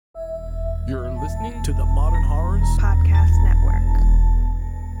You're listening to the Modern Horrors Podcast Network.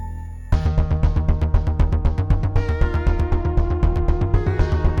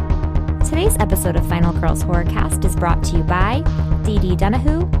 Today's episode of Final Girls Horrorcast is brought to you by Dee Dee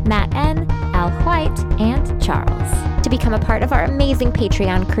Donahue, Matt N., Al White, and Charles. To become a part of our amazing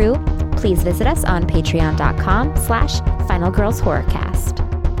Patreon crew, please visit us on patreon.com/finalgirlshorrorcast.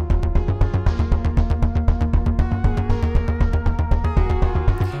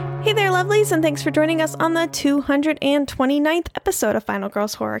 Hey there, lovelies, and thanks for joining us on the 229th episode of Final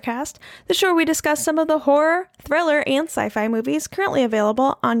Girls Horrorcast, the show where we discuss some of the horror, thriller, and sci-fi movies currently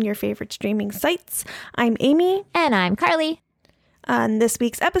available on your favorite streaming sites. I'm Amy. And I'm Carly. And this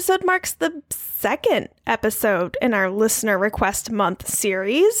week's episode marks the second episode in our Listener Request Month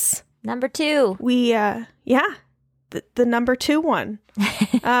series. Number 2. The number 2 one.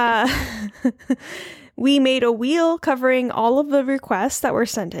 We made a wheel covering all of the requests that were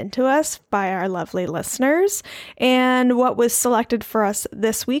sent in to us by our lovely listeners. And what was selected for us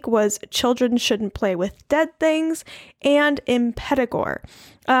this week was Children Shouldn't Play with Dead Things and Impetigore.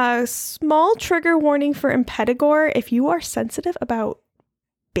 Small trigger warning for Impetigore. If you are sensitive about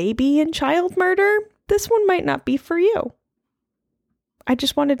baby and child murder, this one might not be for you. I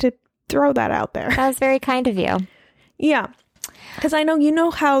just wanted to throw that out there. That was very kind of you. Yeah. Because I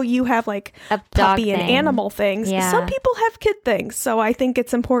know how you have like A puppy dog and thing. animal things. Yeah. Some people have kid things. So I think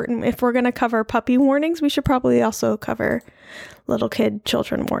it's important, if we're going to cover puppy warnings, we should probably also cover little kid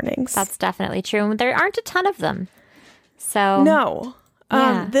children warnings. That's definitely true. There aren't a ton of them. So No.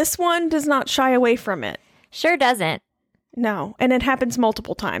 Yeah. This one does not shy away from it. sure doesn't. No. And it happens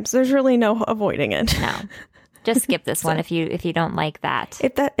multiple times. There's really no avoiding it. No. Just skip this one if you don't like that.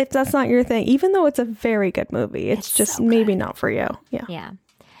 If that's not your thing, even though it's a very good movie, it's just so maybe not for you. Yeah. Yeah.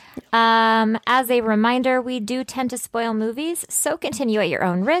 As a reminder, we do tend to spoil movies, so continue at your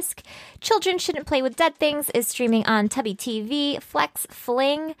own risk. Children Shouldn't Play with Dead Things is streaming on Tubby TV, Flex,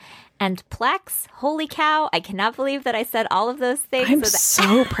 Fling, and Plex. Holy cow, I cannot believe that I said all of those things. I'm without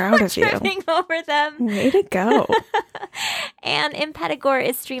so proud of you. tripping over them. Way to go. And Impetigore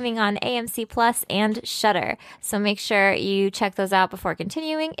is streaming on AMC Plus and Shudder. So make sure you check those out before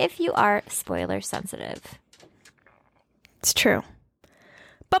continuing if you are spoiler sensitive. It's true.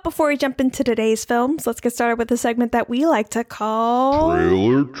 But before we jump into today's films, let's get started with the segment that we like to call...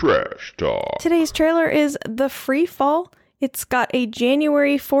 Trailer Trash Talk. Today's trailer is The Free Fall. It's got a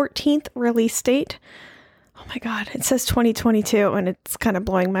January 14th release date. Oh my god, it says 2022, and it's kind of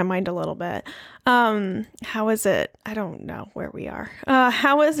blowing my mind a little bit. How is it? I don't know where we are.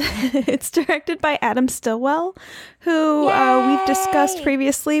 How is it? It's directed by Adam Stillwell, who we've discussed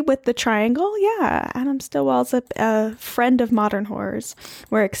previously with The Triangle. Yeah, Adam Stillwell's a friend of Modern Horrors.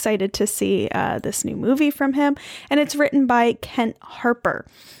 We're excited to see this new movie from him, and it's written by Kent Harper.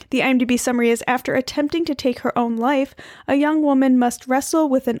 The IMDb summary is, after attempting to take her own life, a young woman must wrestle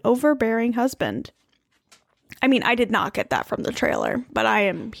with an overbearing husband. I mean, I did not get that from the trailer, but I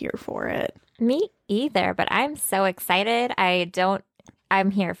am here for it. Me either, but I'm so excited. I'm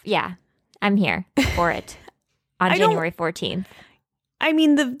here. Yeah, I'm here for it on January 14th. I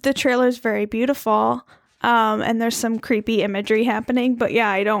mean, the trailer is very beautiful, and there's some creepy imagery happening, but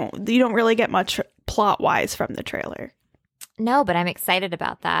yeah, you don't really get much plot-wise from the trailer. No, but I'm excited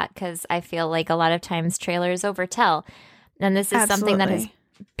about that because I feel like a lot of times trailers overtell. And this is something that has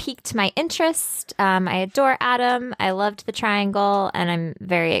piqued my interest. I adore Adam. I loved The Triangle, and I'm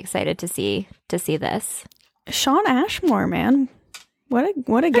very excited to see this. Shawn Ashmore, man. What a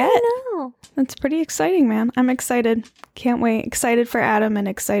get. I know. That's pretty exciting, man. I'm excited. Can't wait. Excited for Adam and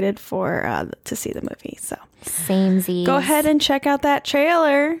excited for to see the movie. So Samesies. go ahead and check out that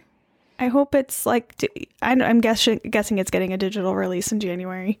trailer. I hope it's like, I'm guessing it's getting a digital release in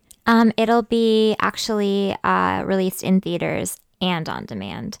January. It'll be actually released in theaters and on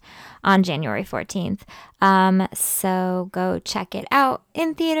demand on January 14th. So go check it out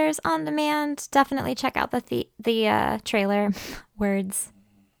in theaters, on demand. Definitely check out the trailer. Words.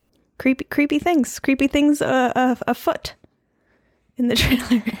 Creepy things afoot in the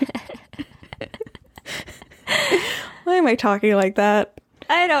trailer. Why am I talking like that?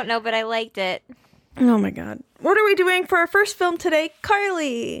 I don't know, but I liked it. Oh my god. What are we doing for our first film today,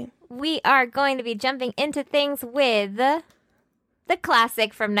 Carly? We are going to be jumping into things with the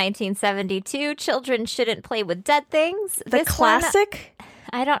classic from 1972, Children Shouldn't Play with Dead Things. The classic?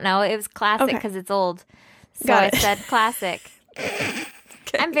 I don't know. It was classic because it's old. So Got I it. said classic. Okay.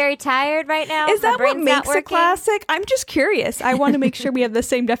 I'm very tired right now. Is My that what brain's not makes a working. classic? I'm just curious. I want to make sure we have the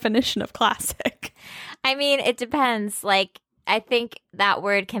same definition of classic. I mean, it depends. Like, I think that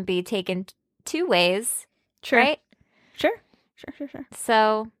word can be taken two ways, Sure. right? Sure.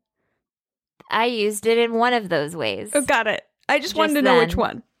 So I used it in one of those ways. Oh, got it. I just wanted to know which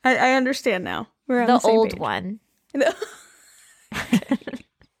one. I understand now. We're on The the same old page. one.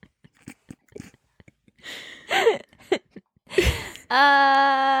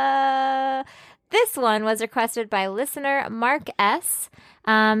 This one was requested by listener Mark S.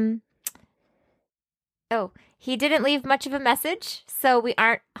 He didn't leave much of a message, so we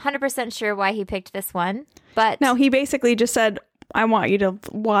aren't 100% sure why he picked this one. But No, he basically just said, I want you to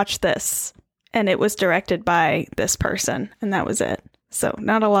watch this. And it was directed by this person. And that was it. So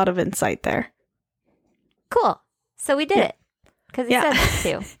not a lot of insight there. cool. So we did it. Because he Yeah.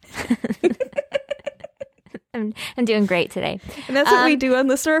 said it too. I'm doing great today. And that's what we do on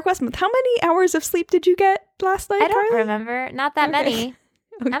Listener Request Month. How many hours of sleep did you get last night, I don't Carly? remember. Not that many.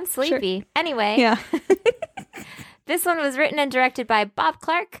 I'm sleepy. Sure. Anyway. Yeah. This one was written and directed by Bob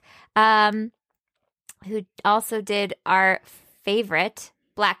Clark, who also did our favorite,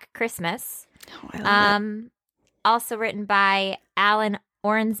 Black Christmas. Oh, I love it. Also written by Alan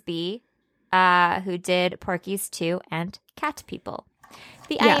Ornsby, who did Porky's 2 and Cat People.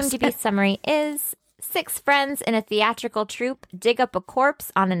 The Yes. IMDb summary is 6 friends in a theatrical troupe dig up a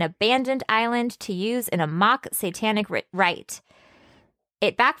corpse on an abandoned island to use in a mock satanic rite.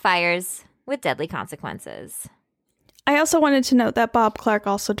 It backfires with deadly consequences. I also wanted to note that Bob Clark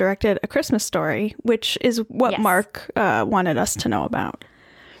also directed A Christmas Story, which is what Yes. Mark wanted us to know about,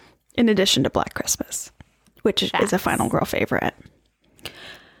 in addition to Black Christmas, which is a Facts. Final Girl favorite.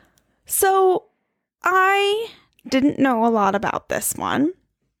 So I didn't know a lot about this one.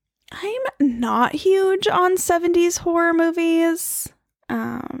 I'm not huge on 70s horror movies.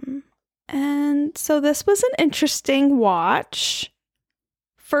 And so this was an interesting watch.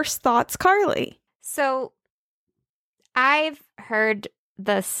 First thoughts, Carly. So I've heard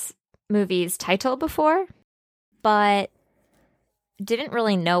this movie's title before, but didn't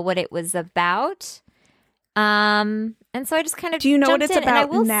really know what it was about. And so I just kind of Do you know what jumped it's in, and I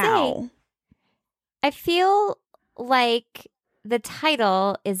about will now? say, I feel like the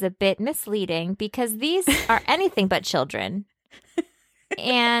title is a bit misleading because these are anything but children.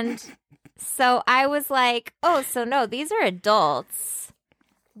 And so I was like, oh, so no, these are adults.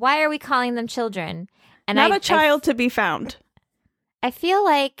 Why are we calling them children? And Not a child to be found. I feel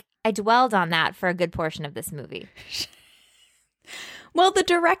like I dwelled on that for a good portion of this movie. Well, the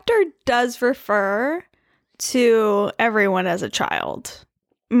director does refer to everyone as a child.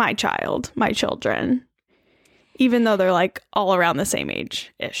 My children. Even though they're like all around the same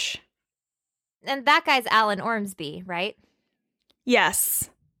age-ish. And that guy's Alan Ormsby, right? Yes.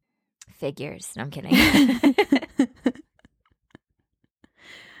 Figures. No, I'm kidding.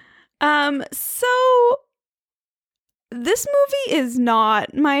 So this movie is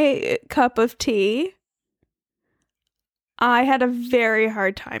not my cup of tea. I had a very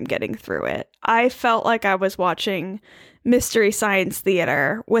hard time getting through it. I felt like I was watching Mystery Science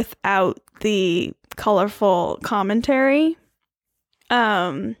Theater without the colorful commentary.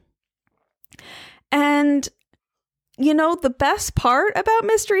 And you know, the best part about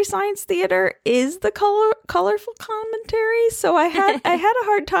Mystery Science Theater is the colorful commentary. So I had a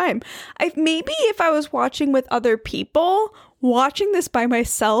hard time. Maybe if I was watching with other people, watching this by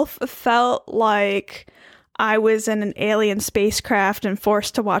myself felt like I was in an alien spacecraft and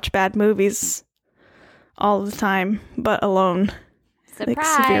forced to watch bad movies all the time, but alone. Surprise.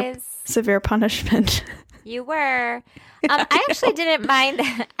 Like severe punishment. You were. I actually didn't mind.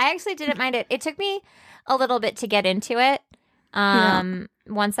 It. It took me a little bit to get into it.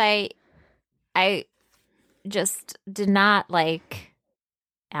 Once I just did not like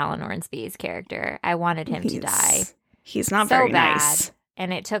Alan Ornsby's character. I wanted him to die. He's not so very bad, nice.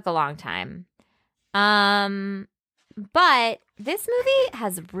 and it took a long time. But this movie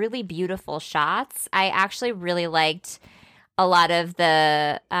has really beautiful shots. I actually really liked a lot of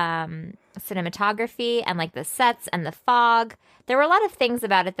the cinematography and like the sets and the fog. There were a lot of things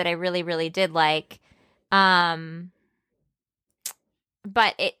about it that I really, really did like. But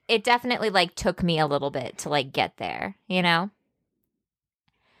it definitely like took me a little bit to like get there, you know?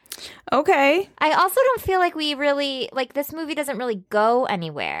 Okay. I also don't feel like we really like this movie doesn't really go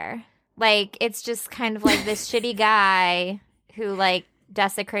anywhere. Like it's just kind of like this shitty guy who like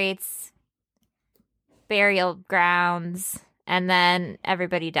desecrates burial grounds and then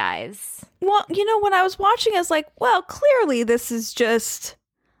everybody dies. Well, you know, when I was watching, I was like, well, clearly this is just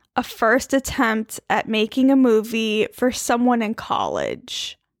a first attempt at making a movie for someone in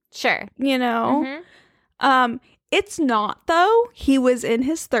college. Sure. You know? Mm-hmm. It's not, though. He was in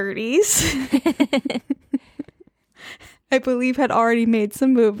his 30s. I believe had already made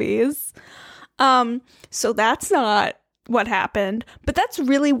some movies. So that's not what happened, but that's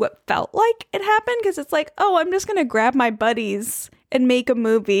really what felt like it happened, because it's like, oh, I'm just gonna grab my buddies and make a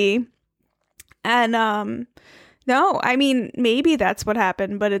movie. And no, I mean, maybe that's what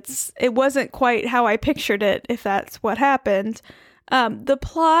happened, but it wasn't quite how I pictured it, if that's what happened. The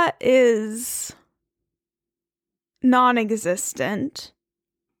plot is non-existent.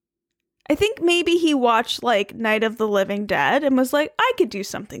 I think maybe he watched like Night of the Living Dead and was like, I could do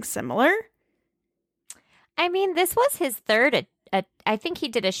something similar. I mean, this was his third. I think he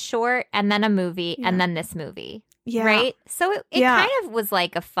did a short and then a movie and then this movie. Yeah. Right? So it kind of was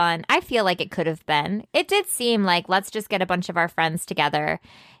like a fun, I feel like it could have been. It did seem like, let's just get a bunch of our friends together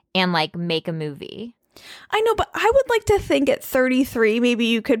and like make a movie. I know, but I would like to think at 33, maybe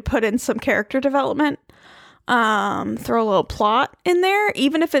you could put in some character development, throw a little plot in there,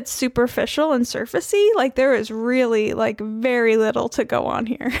 even if it's superficial and surfacey. Like, there is really like very little to go on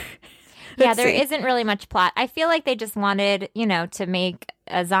here. Yeah, there isn't really much plot. I feel like they just wanted, to make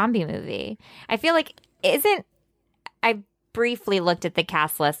a zombie movie. I feel like I briefly looked at the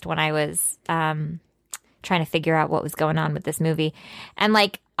cast list when I was trying to figure out what was going on with this movie. And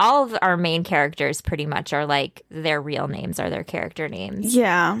like all of our main characters pretty much are like their real names are their character names.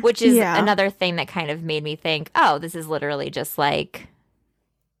 Yeah. Which is another thing that kind of made me think, oh, this is literally just like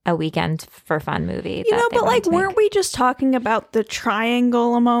a weekend for fun movie. But like, weren't we just talking about the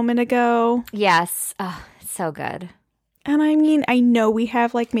triangle a moment ago? Yes. Oh, so good. And I mean, I know we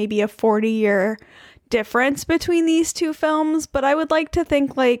have like maybe a 40-year difference between these two films, but I would like to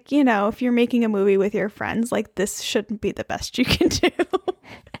think like, if you're making a movie with your friends, like this shouldn't be the best you can do.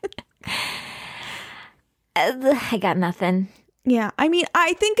 I got nothing. Yeah, I mean,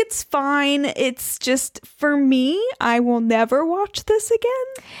 I think it's fine. It's just, for me, I will never watch this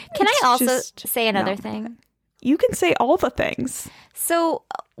again. Can I also say another thing? You can say all the things. So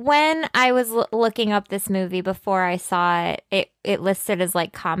when I was looking up this movie before I saw it, it listed as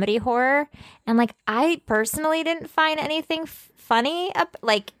like comedy horror. And like, I personally didn't find anything funny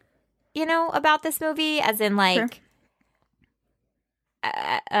about this movie, as in like, Sure.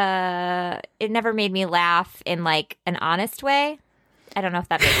 It never made me laugh in like an honest way. I don't know if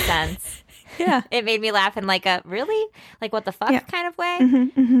that makes sense. Yeah. It made me laugh in like a really like what the fuck kind of way.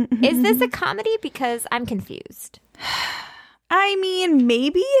 Mm-hmm, Is this a comedy? Because I'm confused. I mean,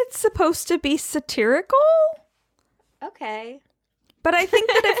 maybe it's supposed to be satirical. Okay. But I think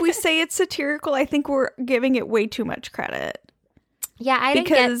that if we say it's satirical, I think we're giving it way too much credit. Yeah, I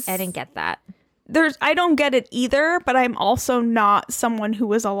didn't get that. I don't get it either, but I'm also not someone who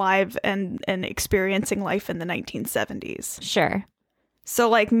was alive and experiencing life in the 1970s. Sure. So,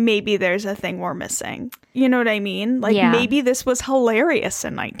 like, maybe there's a thing we're missing. You know what I mean? Like, Yeah. maybe this was hilarious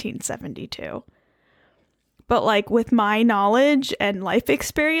in 1972. But, like, with my knowledge and life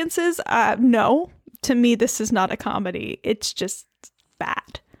experiences, no. To me, this is not a comedy. It's just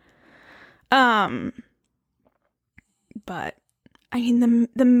bad. But, I mean,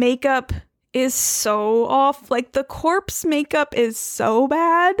 the makeup is so off. Like, the corpse makeup is so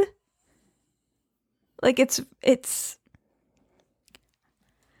bad. Like,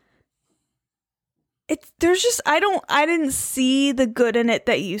 there's just, I didn't see the good in it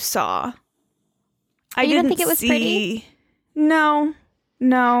that you saw. You didn't think it was pretty? No.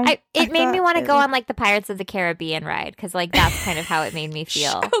 It made me want to go on like the Pirates of the Caribbean ride, because like that's kind of how it made me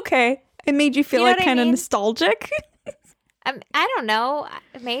feel. Okay. It made you feel You know like what I kind of mean? nostalgic. I don't know,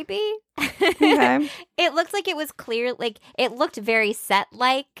 maybe. Okay. It looked like it was clear, like it looked very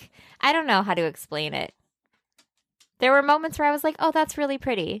set-like. I don't know how to explain it. There were moments where I was like, "Oh, that's really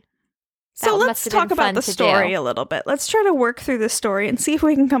pretty." So That let's must have talk been about fun the to story do. a little bit. Let's try to work through the story and see if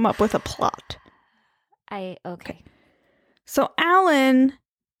we can come up with a plot. Okay. So Alan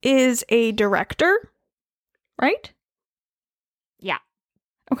is a director, right? Yeah.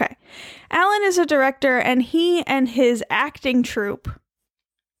 Okay. Alan is a director, and he and his acting troupe,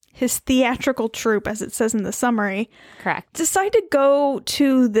 his theatrical troupe, as it says in the summary, Correct. decide to go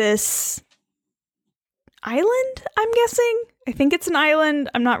to this island, I'm guessing. I think it's an island.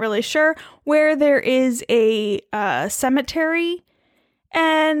 I'm not really sure. Where there is a cemetery,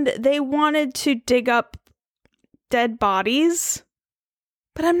 and they wanted to dig up dead bodies,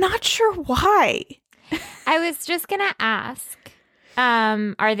 but I'm not sure why. I was just gonna ask,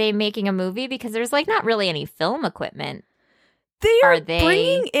 are they making a movie? Because there's like not really any film equipment. Are Are they-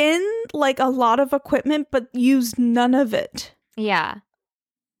 bringing in like a lot of equipment, but use none of it. Yeah.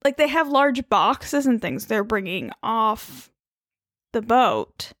 Like, they have large boxes and things they're bringing off the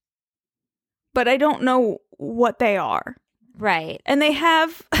boat, but I don't know what they are. Right. And they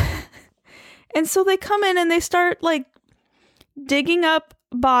have, and so they come in and they start like digging up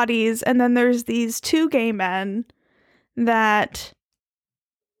bodies, and then there's these two gay men that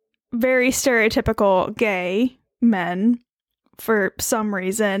very stereotypical gay men, for some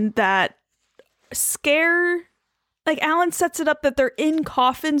reason, that scare... Like, Alan sets it up that they're in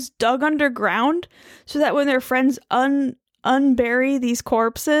coffins dug underground so that when their friends unbury these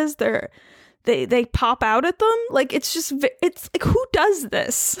corpses, they pop out at them. Like, it's just... It's like, who does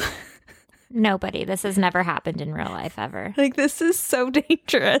this? Nobody. This has never happened in real life ever. Like, this is so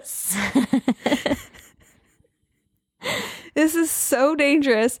dangerous. This is so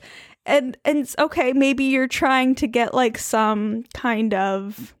dangerous. And it's okay, maybe you're trying to get, like, some kind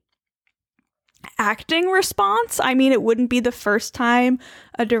of acting response. I mean, it wouldn't be the first time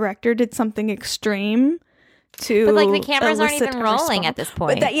a director did something extreme to... But, like, the cameras aren't elicit even a rolling response. at this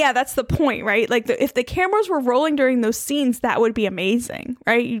point. But that's the point, right? Like, if the cameras were rolling during those scenes, that would be amazing,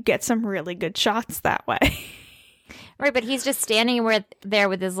 right? You'd get some really good shots that way. Right, but he's just standing there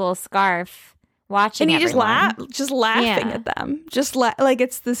with his little scarf, watching And he everyone. just laughing Yeah. at them. Just like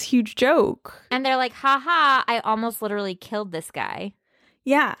it's this huge joke. And they're like, haha, I almost literally killed this guy.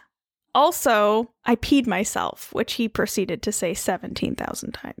 Yeah. Also, I peed myself, which he proceeded to say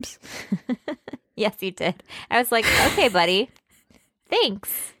 17,000 times. Yes, he did. I was like, okay, buddy.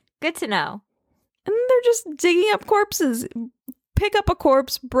 Thanks. Good to know. And they're just digging up corpses. Pick up a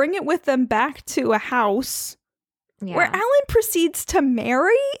corpse, bring it with them back to a house Yeah. where Alan proceeds to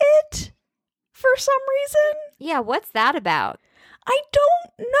marry it for some reason. Yeah, what's that about? I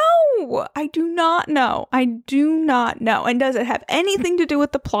don't know. I do not know. I do not know. And does it have anything to do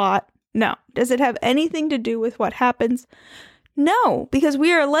with the plot? No. Does it have anything to do with what happens? No, because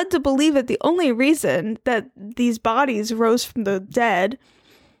we are led to believe that the only reason that these bodies rose from the dead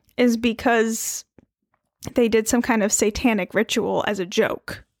is because they did some kind of satanic ritual as a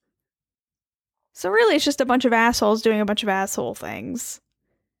joke. So really, it's just a bunch of assholes doing a bunch of asshole things.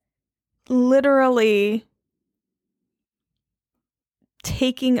 Literally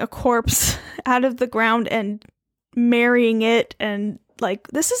taking a corpse out of the ground and marrying it, and like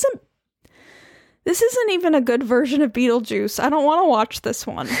this isn't even a good version of Beetlejuice. I don't want to watch this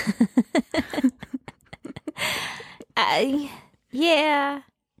one. Yeah.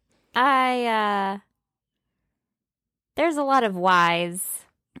 There's a lot of whys.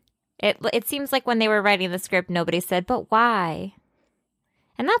 It seems like when they were writing the script, nobody said, but why?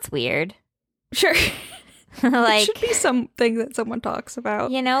 And that's weird. Sure. Like, it should be something that someone talks about.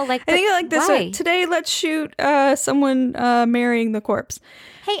 you know, like, I think like this. why? Today, let's shoot someone marrying the corpse.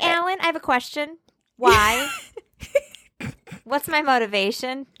 Hey, Alan, I have a question. Why? What's my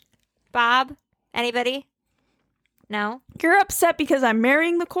motivation? Bob? Anybody? No? You're upset because I'm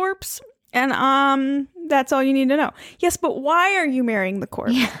marrying the corpse, and that's all you need to know. Yes, but why are you marrying the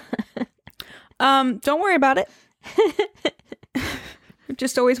corpse? Yeah. Don't worry about it.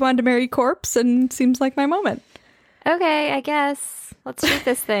 Just always wanted to marry corpse, and seems like my moment. Okay, I guess. Let's shoot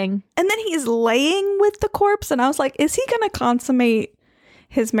this thing. And then he's laying with the corpse, and I was like, is he going to consummate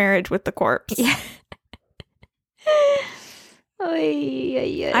his marriage with the corpse? Yeah. Oy,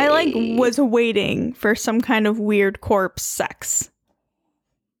 oy, oy. I like was waiting for some kind of weird corpse sex.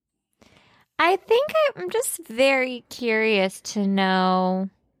 I think I'm just very curious to know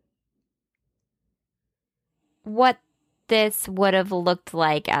what this would have looked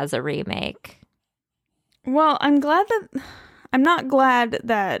like as a remake. Well, I'm not glad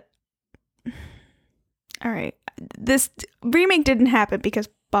that. All right, this remake didn't happen because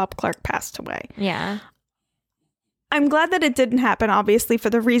Bob Clark passed away. Yeah. I'm glad that it didn't happen. Obviously, for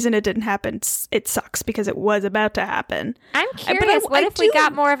the reason it didn't happen, it sucks because it was about to happen. I'm But curious, what I if we do-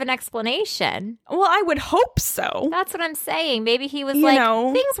 got more of an explanation? Well, I would hope so. That's what I'm saying. Maybe he was You like,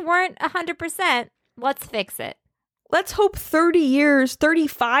 know. things weren't 100%. Let's fix it. Let's hope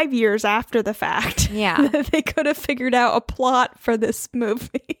 35 years after the fact, Yeah. that they could have figured out a plot for this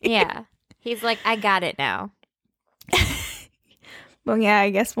movie. Yeah. He's like, I got it now. Well, yeah, I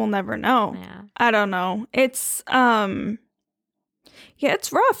guess we'll never know. Yeah. I don't know. It's yeah,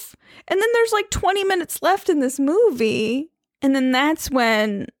 it's rough. And then there's like 20 minutes left in this movie, and then that's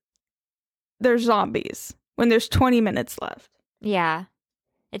when there's zombies. When there's 20 minutes left. Yeah.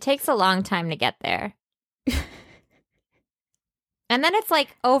 It takes a long time to get there. And then it's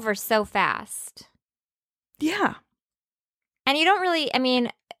like over so fast. Yeah. And you don't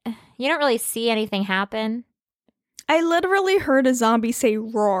really see anything happen. I literally heard a zombie say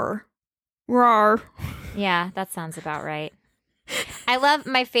roar. Roar. Yeah, that sounds about right.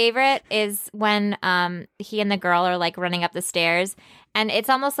 My favorite is when he and the girl are like running up the stairs, and it's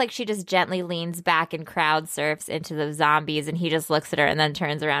almost like she just gently leans back and crowd surfs into the zombies, and he just looks at her and then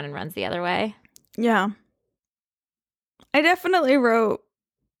turns around and runs the other way. Yeah. I definitely wrote,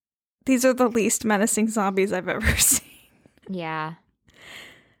 these are the least menacing zombies I've ever seen. Yeah.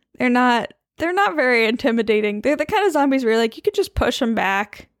 They're not very intimidating. They're the kind of zombies where you're like, you could just push them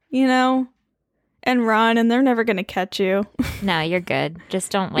back, you know, and run, and they're never going to catch you. No, you're good.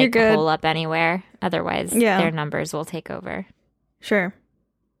 Just don't You're like good. hole up anywhere. Otherwise, Yeah. their numbers will take over. Sure.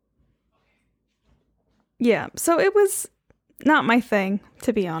 Yeah, so it was not my thing,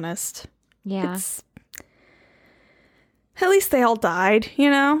 to be honest. Yeah. At least they all died, you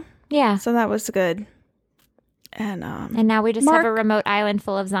know? Yeah. So that was good. And now we just have a Mark- remote island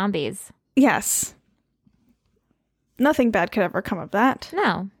full of zombies. yes. Nothing bad could ever come of that.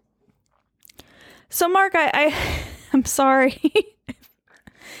 No. So Mark, I'm sorry.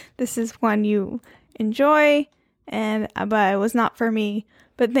 This is one you enjoy, but it was not for me.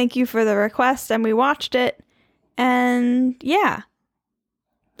 But thank you for the request, and we watched it. And yeah.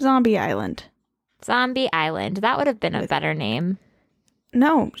 Zombie Island. Zombie Island. That would have been a better name.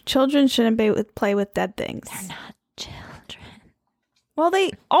 No, children shouldn't play with dead things. They're not children. Well,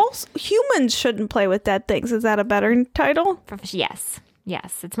 humans shouldn't play with dead things. Is that a better title? Yes.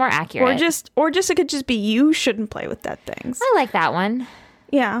 Yes. It's more accurate. Or just it could just be you shouldn't play with dead things. I like that one.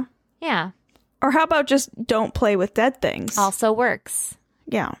 Yeah. Yeah. Or how about just don't play with dead things? Also works.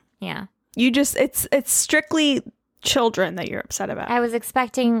 Yeah. Yeah. It's strictly children that you're upset about. I was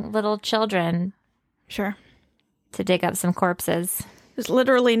expecting little children Sure. to dig up some corpses. There's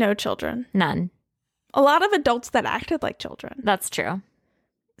literally no children. None. A lot of adults that acted like children. That's true.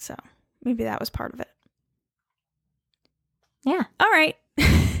 So maybe that was part of it. Yeah. All right.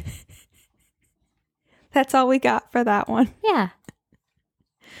 That's all we got for that one. Yeah.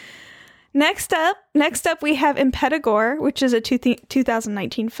 Next up, we have Impetigore, which is a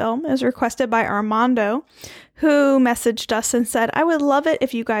 2019 film. It was requested by Armando, who messaged us and said, I would love it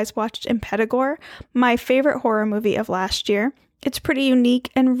if you guys watched Impetigore, my favorite horror movie of last year. It's pretty unique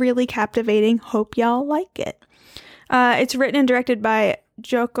and really captivating. Hope y'all like it. It's written and directed by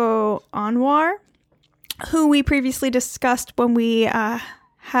Joko Anwar, who we previously discussed when we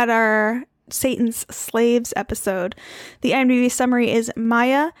had our Satan's Slaves episode. The IMDb summary is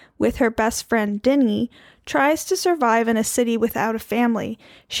Maya, with her best friend Dinny, tries to survive in a city without a family.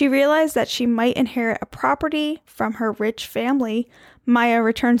 She realized that she might inherit a property from her rich family. Maya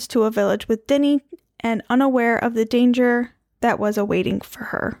returns to a village with Dinny and unaware of the danger that was awaiting for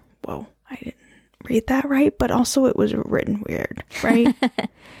her. Whoa, I didn't read that right, but also it was written weird, right?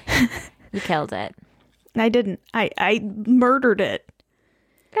 You killed it. I didn't. I murdered it.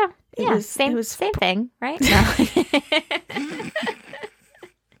 Yeah. It Yeah. was- Same it was- thing, right? No.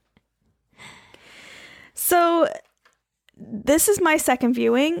 So this is my second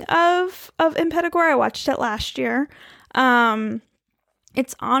viewing of Impetigore. I watched it last year.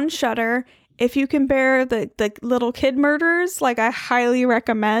 It's on Shudder. If you can bear the little kid murders, like, I highly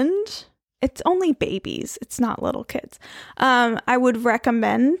recommend. It's only babies. It's not little kids. I would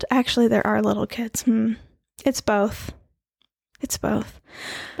recommend. Actually, there are little kids. It's both. It's both.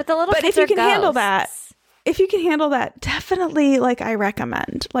 But the little But kids if you are can handle ghosts. that, if you can handle that, definitely, I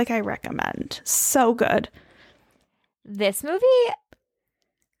recommend. So good. This movie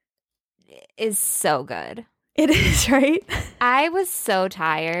is so good. It is, right? I was so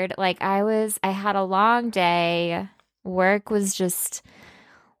tired. I had a long day. Work was just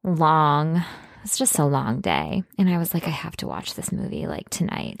long. It's just a long day. And I was like, I have to watch this movie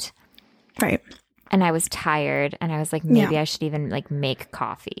tonight. Right. And I was tired. And I was like, maybe I should even make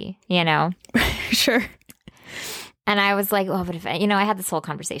coffee, Sure. And I was like, oh, but if I had this whole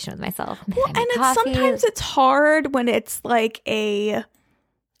conversation with myself. Well, and sometimes it's hard when it's a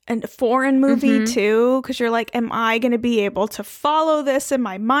foreign movie too, because you're like, am I going to be able to follow this in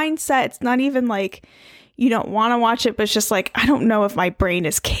my mindset? It's not even you don't want to watch it, but it's just I don't know if my brain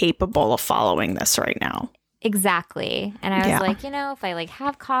is capable of following this right now. Exactly. And I was like, if I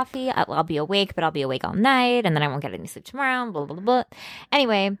have coffee, I'll be awake, but I'll be awake all night, and then I won't get any sleep tomorrow, blah, blah, blah.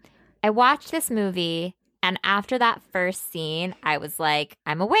 Anyway, I watched this movie, and after that first scene, I was like,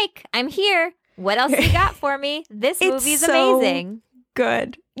 I'm awake. I'm here. What else you got for me? This movie's so amazing.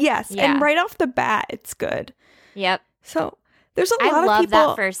 Good. Yes. Yeah. And right off the bat, it's good. Yep. So there's a lot I of love people.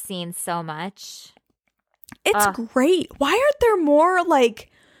 that first scene so much. It's great. Why aren't there more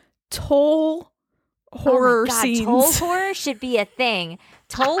Toll horror oh my God, scenes? Toll horror should be a thing.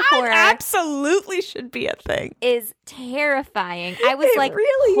 Toll horror absolutely should be a thing. is terrifying. I was It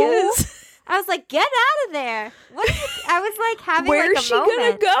really who? is. I was like, get out of there. I was having Where's a she moment.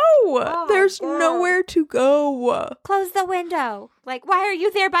 gonna go? my There's God. nowhere to go. Close the window. Why are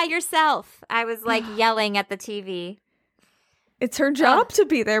you there by yourself? I was yelling at the TV. It's her job to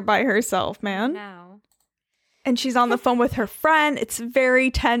be there by herself, man. No. And she's on the phone with her friend. It's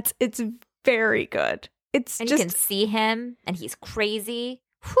very tense. It's very good. it's And just, you can see him, and he's crazy.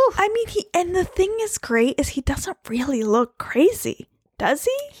 Whew. I mean, and the thing is great is he doesn't really look crazy, does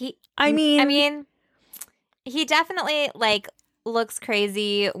he? I mean, he definitely like looks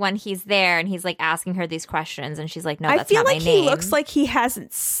crazy when he's there, and he's like asking her these questions, and she's like, "No, that's not my name." I feel like he looks like he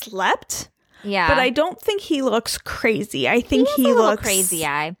hasn't slept. Yeah, but I don't think he looks crazy. I think he looks crazy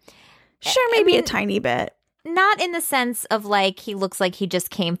eye. Sure, maybe a tiny bit. Not in the sense of like he looks like he just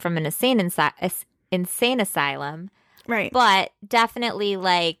came from an insane asylum. Right. But definitely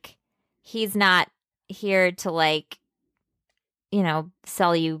like he's not here to like, you know,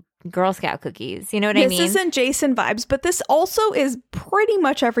 sell you Girl Scout cookies. You know what I mean? This isn't Jason vibes, but this also is pretty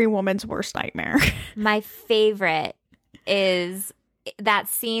much every woman's worst nightmare. My favorite is that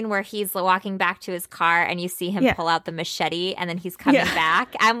scene where he's walking back to his car and you see him pull out the machete and then he's coming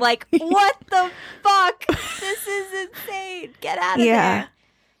back. I'm like, what the fuck? This is insane. Get out of there.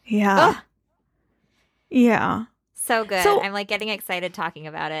 Yeah. Ugh. Yeah. So good. So, I'm like getting excited talking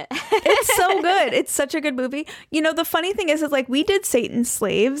about it. It's so good. It's such a good movie. You know, the funny thing is like we did Satan's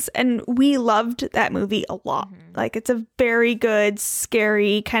Slaves and we loved that movie a lot. Mm-hmm. Like it's a very good,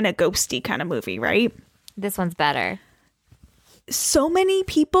 scary, kind of ghosty kind of movie, right? This one's better. So many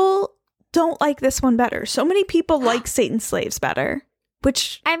people don't like this one better. So many people like Satan's Slaves better,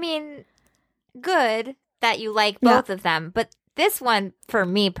 which... I mean, good that you like both of them, but this one, for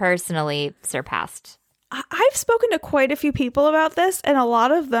me personally, surpassed. I've spoken to quite a few people about this, and a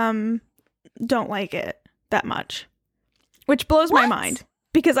lot of them don't like it that much, which blows my mind,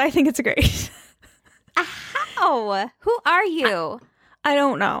 because I think it's great. How? Who are you? I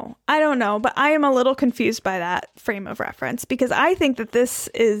don't know, but I am a little confused by that frame of reference because I think that this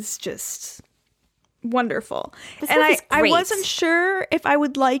is just wonderful. And I wasn't sure if I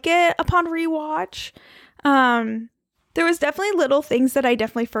would like it upon rewatch. There was definitely little things that I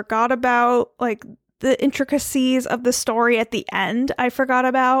definitely forgot about, like the intricacies of the story at the end I forgot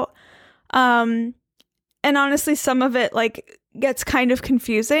about. And honestly, some of it like gets kind of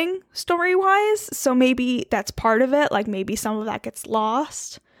confusing story-wise, so maybe that's part of it, like maybe some of that gets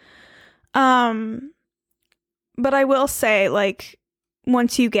lost. But I will say, like,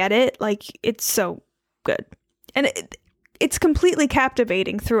 once you get it, like, it's so good. And it's completely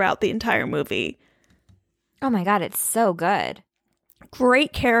captivating throughout the entire movie. Oh my god, it's so good.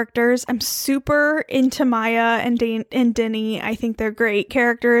 Great characters. I'm super into Maya and Denny. I think they're great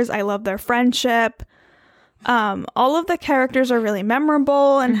characters. I love their friendship. All of the characters are really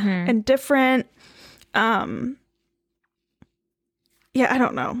memorable and different. Yeah, I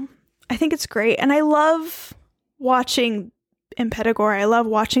don't know. I think it's great. And I love watching Impetigore. I love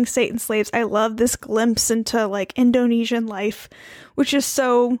watching Satan's Slaves. I love this glimpse into like Indonesian life, which is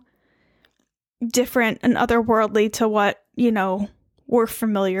so different and otherworldly to what, you know, we're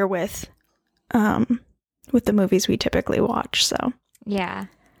familiar with the movies we typically watch. So yeah.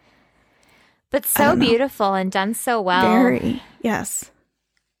 But so beautiful and done so well. Very, yes.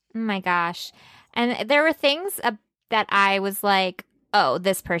 Oh my gosh. And there were things that I was like, oh,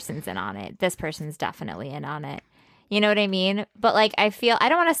 this person's in on it. This person's definitely in on it. You know what I mean? But like, I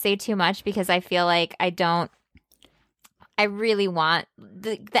don't want to say too much because I feel like I really want,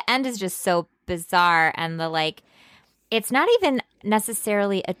 the end is just so bizarre and the like, it's not even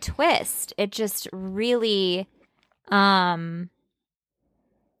necessarily a twist. It just really,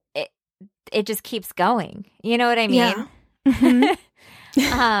 it just keeps going. You know what I mean? Yeah.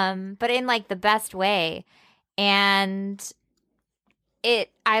 Mm-hmm. But in like the best way. And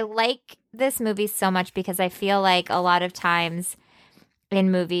I like this movie so much because I feel like a lot of times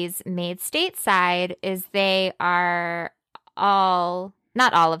in movies made stateside is they are all,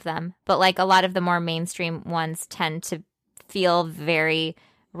 not all of them, but like a lot of the more mainstream ones tend to feel very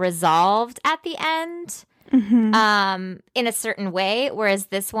resolved at the end, in a certain way. Whereas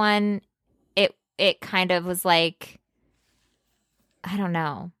this one, it kind of was like, I don't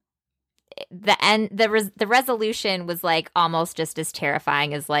know. The end, the resolution was like almost just as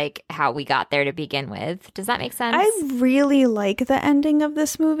terrifying as like how we got there to begin with. Does that make sense? I really like the ending of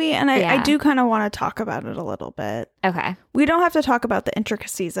this movie, and I do kind of want to talk about it a little bit. Okay. We don't have to talk about the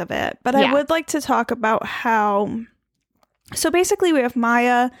intricacies of it, but I would like to talk about how... So basically we have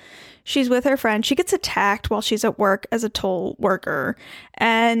Maya. She's with her friend. She gets attacked while she's at work as a toll worker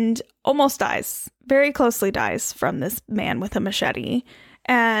and almost dies. Very closely dies from this man with a machete.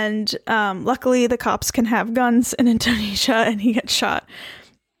 And luckily the cops can have guns in Indonesia and he gets shot.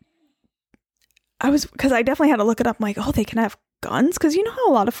 Because I definitely had to look it up. I'm like, oh, they can have guns? Because you know how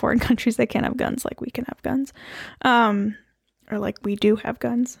a lot of foreign countries, they can't have guns like we can have guns. Or like we do have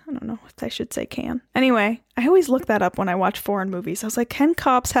guns. I don't know if I should say can. Anyway, I always look that up when I watch foreign movies. I was like, can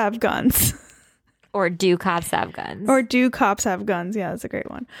cops have guns? Or do cops have guns? Or do cops have guns? Yeah, that's a great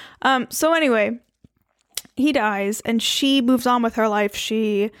one. So anyway, he dies and she moves on with her life.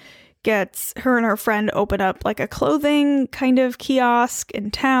 Her and her friend open up like a clothing kind of kiosk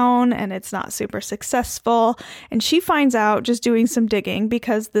in town, and it's not super successful. And she finds out just doing some digging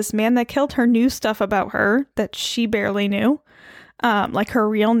because this man that killed her knew stuff about her that she barely knew, like her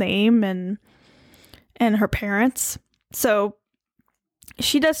real name and her parents. So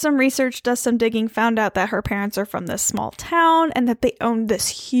she does some research, does some digging, found out that her parents are from this small town and that they own this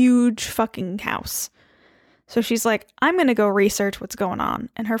huge fucking house. So she's like, I'm going to go research what's going on.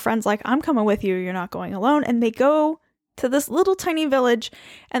 And her friend's like, I'm coming with you. You're not going alone. And they go to this little tiny village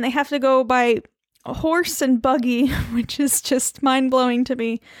and they have to go by a horse and buggy, which is just mind blowing to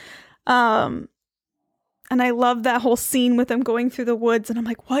me. And I love that whole scene with them going through the woods. And I'm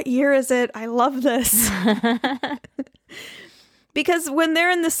like, what year is it? I love this. Because when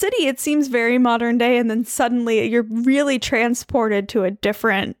they're in the city, it seems very modern day. And then suddenly you're really transported to a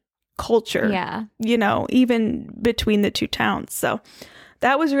different culture. Yeah. You know, even between the two towns. So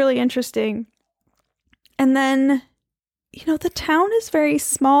that was really interesting. And then, you know, the town is very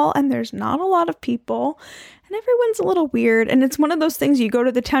small and there's not a lot of people. And everyone's a little weird. And it's one of those things, you go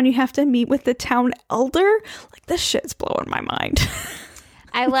to the town, you have to meet with the town elder. Like, this shit's blowing my mind.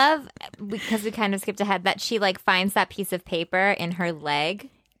 I love, because we kind of skipped ahead, that she like finds that piece of paper in her leg.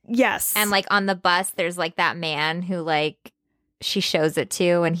 Yes. And like on the bus, there's like that man who like she shows it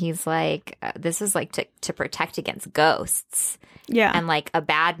to, and he's like, this is like to protect against ghosts. Yeah. And like a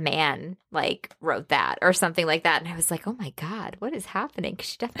bad man like wrote that or something like that. And I was like, oh my God, what is happening? Because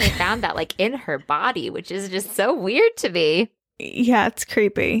she definitely found that like in her body, which is just so weird to me. Yeah, it's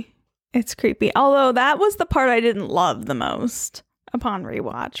creepy. It's creepy. Although that was the part I didn't love the most upon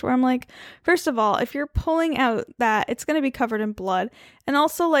rewatch, where I'm like, first of all, if you're pulling out that, it's going to be covered in blood. And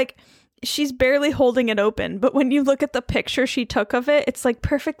also, like, she's barely holding it open. But when you look at the picture she took of it, it's like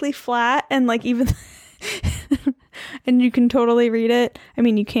perfectly flat and like even... and you can totally read it. I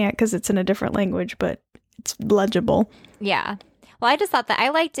mean, you can't because it's in a different language, but it's legible. Yeah. Well, I just thought that I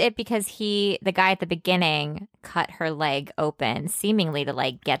liked it because the guy at the beginning cut her leg open, seemingly to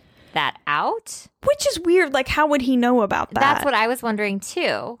like get that out. Which is weird. Like, how would he know about that? That's what I was wondering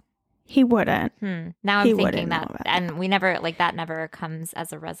too. He wouldn't. Now I'm thinking that, and we never, like, that never comes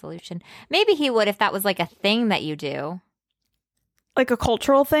as a resolution. Maybe he would if that was like a thing that you do. Like a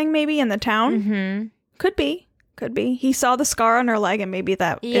cultural thing, maybe, in the town? Mm-hmm. Could be. Could be. He saw the scar on her leg, and maybe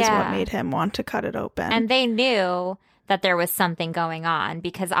that is what made him want to cut it open. And they knew that there was something going on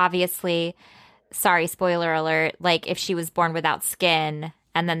because obviously, sorry, spoiler alert, like if she was born without skin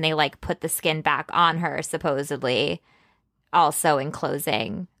and then they like put the skin back on her, supposedly, also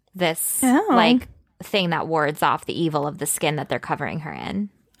enclosing this like thing that wards off the evil of the skin that they're covering her in.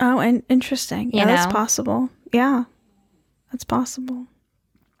 Oh, and interesting. Yeah, that's possible. Yeah, that's possible.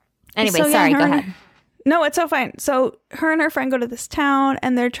 Anyway, so, sorry, go ahead. No, it's so fine. So her and her friend go to this town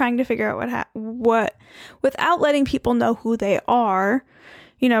and they're trying to figure out what without letting people know who they are,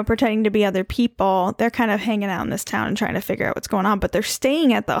 you know, pretending to be other people. They're kind of hanging out in this town and trying to figure out what's going on, but they're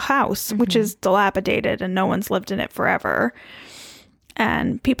staying at the house, which is dilapidated and no one's lived in it forever.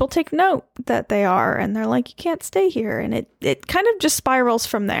 And people take note that they are, and they're like, you can't stay here. And it kind of just spirals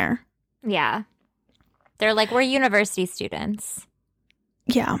from there. Yeah. They're like, we're university students.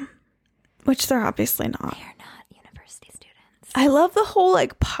 Yeah. Which they're obviously not. They're not university students. I love the whole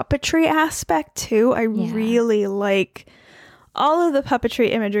like puppetry aspect too. I really like all of the puppetry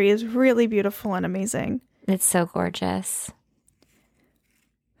imagery is really beautiful and amazing. It's so gorgeous.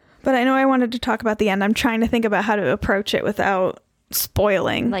 But I know I wanted to talk about the end. I'm trying to think about how to approach it without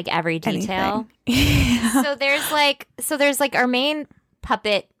spoiling like every detail. Yeah. So there's like our main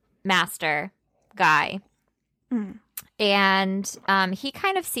puppet master guy. And he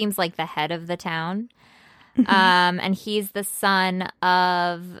kind of seems like the head of the town. And he's the son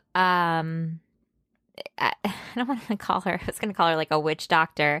of I don't want to call her, I was going to call her like a witch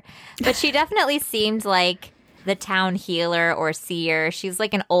doctor, but she definitely seemed like the town healer or seer. She's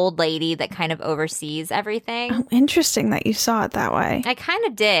like an old lady that kind of oversees everything. Oh, interesting that you saw it that way. I kind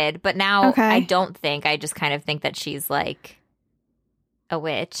of did, but now I don't think. I just kind of think that she's like a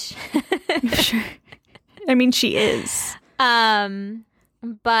witch. Sure. I mean, she is.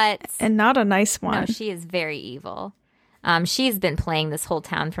 But and not a nice one. No, she is very evil. She's been playing this whole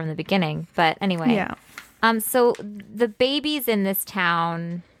town from the beginning. But anyway. Yeah. So the babies in this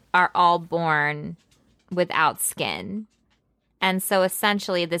town are all born without skin. And so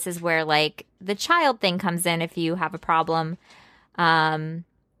essentially this is where like the child thing comes in if you have a problem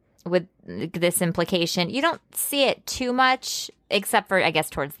with this implication. You don't see it too much except for I guess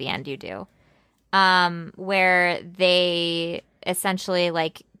towards the end you do. where they essentially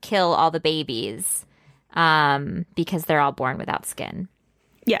like kill all the babies because they're all born without skin.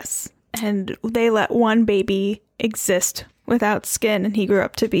 Yes. And they let one baby exist without skin, and he grew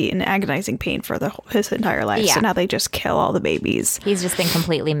up to be in agonizing pain for his entire life. Yeah. So now they just kill all the babies. He's just been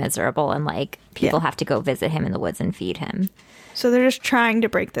completely miserable, and like people have to go visit him in the woods and feed him. So they're just trying to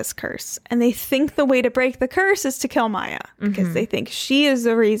break this curse. And they think the way to break the curse is to kill Maya, because they think she is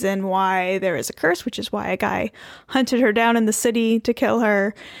the reason why there is a curse, which is why a guy hunted her down in the city to kill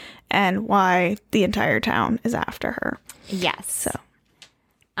her, and why the entire town is after her. Yes. So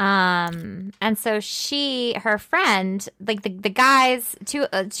and so her friend, like the guys,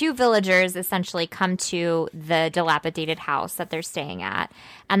 two villagers essentially come to the dilapidated house that they're staying at,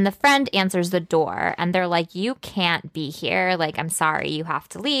 and the friend answers the door, and they're like, "You can't be here. Like, I'm sorry, you have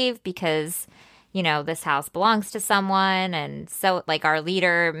to leave because, you know, this house belongs to someone." And so, like, our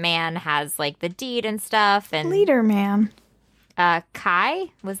leader man has like the deed and stuff, and leader man.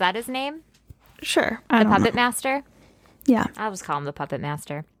 Kai, was that his name? Sure. The puppet master? Yeah. I'll just call him the puppet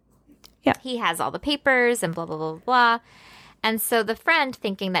master. Yeah. He has all the papers and blah, blah, blah, blah. And so the friend,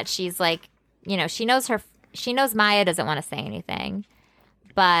 thinking that she's like, you know, she knows Maya doesn't want to say anything,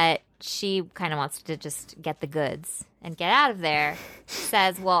 but she kind of wants to just get the goods and get out of there,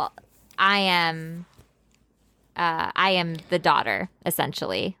 says, well, I am the daughter,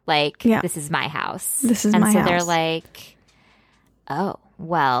 essentially. Like, This is my house. This is my house. And so they're like, oh,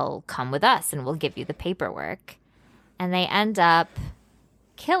 well, come with us and we'll give you the paperwork. And they end up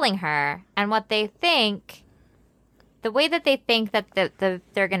killing her. And what they think, the way that they think that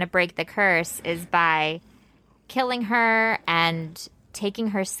they're going to break the curse is by killing her and taking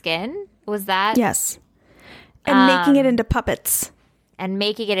her skin. Was that? Yes. And making it into puppets. And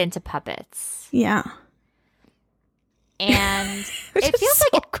making it into puppets. Yeah. And it feels so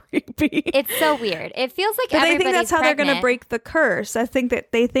like creepy. It's so weird. It feels like but they everybody's think that's how pregnant. they're going to break the curse. I think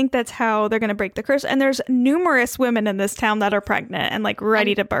that they think that's how they're going to break the curse. And there's numerous women in this town that are pregnant and like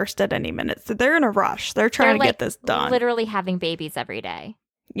ready to burst at any minute. So they're in a rush. They're trying to get this done. Literally having babies every day.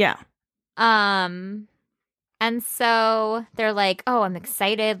 Yeah. And so they're like, oh, I'm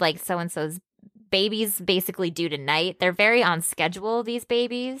excited. Like so and so's baby's basically due tonight. They're very on schedule, these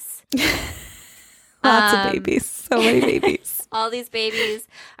babies. Lots of babies. So many babies. All these babies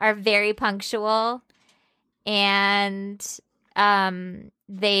are very punctual. And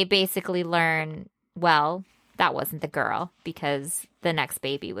they basically learn, well, that wasn't the girl because the next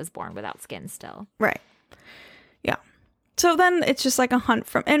baby was born without skin still. Right. Yeah. So then it's just like a hunt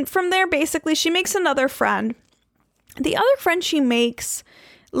from there, basically, she makes another friend. The other friend she makes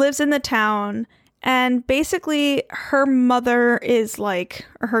lives in the town. And basically her mother is like,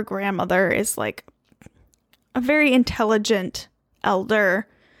 or her grandmother is like, a very intelligent elder,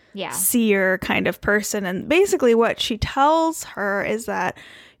 seer kind of person. And basically what she tells her is that,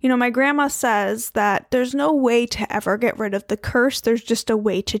 you know, my grandma says that there's no way to ever get rid of the curse. There's just a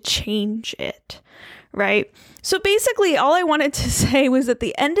way to change it. Right. So basically all I wanted to say was that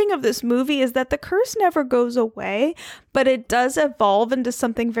the ending of this movie is that the curse never goes away, but it does evolve into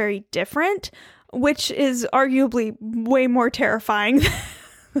something very different, which is arguably way more terrifying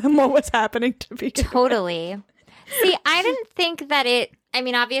than what was happening to me. Totally. See, I didn't think that I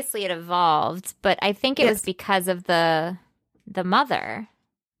mean, obviously it evolved, but I think it was because of the mother.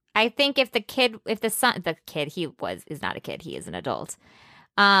 I think if the kid, he is not a kid, he is an adult.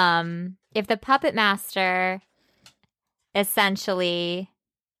 If the puppet master essentially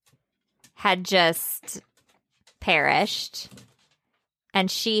had just perished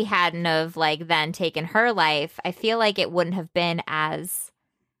and she hadn't have like then taken her life, I feel like it wouldn't have been as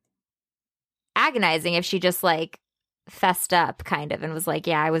agonizing if she just like fessed up kind of and was like,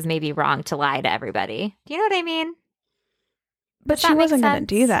 yeah, I was maybe wrong to lie to everybody. Do you know what I mean? But she wasn't going to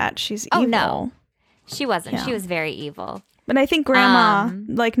do that. She's evil. Oh, no. She wasn't. Yeah. She was very evil. But I think grandma,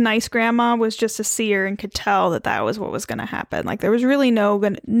 like nice grandma, was just a seer and could tell that was what was going to happen. Like there was really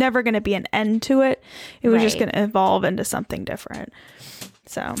never going to be an end to it. It was just going to evolve into something different.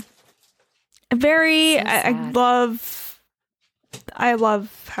 So I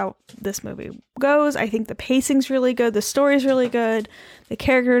love how this movie goes. I think the pacing's really good. The story's really good. The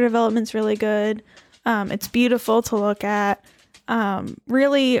character development's really good. It's beautiful to look at.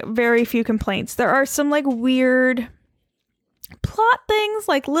 Really very few complaints. There are some like weird plot things,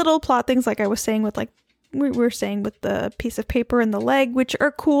 like little plot things, like I was saying with like we were saying with the piece of paper and the leg, which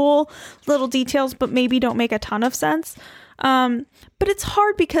are cool little details, but maybe don't make a ton of sense. But it's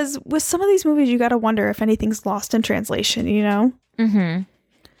hard because with some of these movies, you got to wonder if anything's lost in translation, you know? Mm-hmm.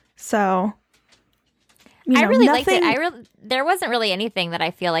 So I really liked it. There wasn't really anything that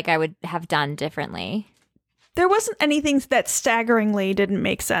I feel like I would have done differently. There wasn't anything that staggeringly didn't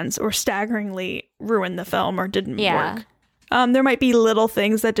make sense or staggeringly ruined the film or didn't work. There might be little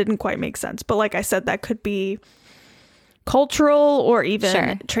things that didn't quite make sense, but like I said, that could be cultural or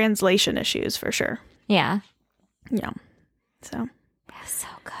even translation issues for sure. Yeah. Yeah. So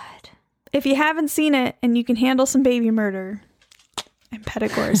good. If you haven't seen it and you can handle some baby murder,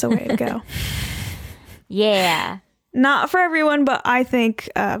 Impeticor is the way to go. Yeah. Not for everyone, but I think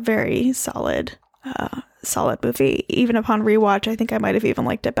a very solid movie. Even upon rewatch, I think I might have even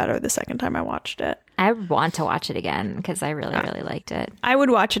liked it better the second time I watched it. I want to watch it again because I really liked it. I would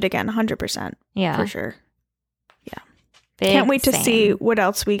watch it again, 100%. Yeah. For sure. Yeah. Big Can't wait to same. see what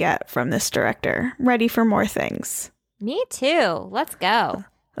else we get from this director. Ready for more things. Me too. Let's go.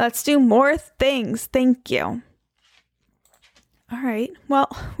 Let's do more things. Thank you. All right. Well,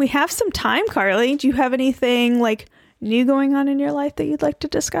 we have some time, Carly. Do you have anything like new going on in your life that you'd like to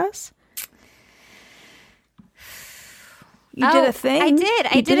discuss? You did a thing. I did.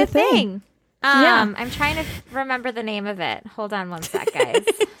 I did a thing. Yeah. I'm trying to remember the name of it. Hold on one sec, guys.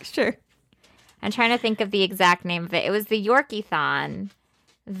 Sure. I'm trying to think of the exact name of it. It was the Yorkie-thon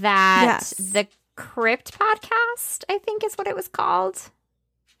that the Crypt podcast, I think is what it was called.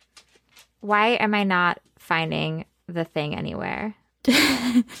 Why am I not finding the thing anywhere?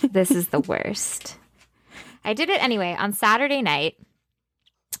 This is the worst. I did it anyway on Saturday night.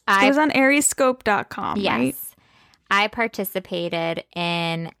 It was on ariescope.com, yes, right? I participated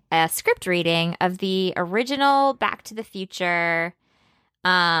in a script reading of the original Back to the Future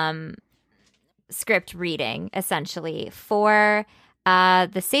script reading, essentially, for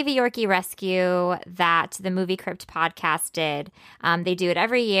the Save a Yorkie Rescue that the Movie Crypt podcast did. They do it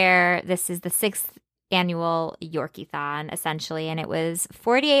every year. This is the 6th annual Yorkie-thon, essentially, and it was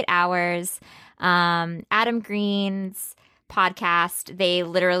 48 hours. Adam Green's podcast, they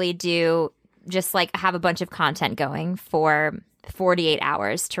literally do just like have a bunch of content going for 48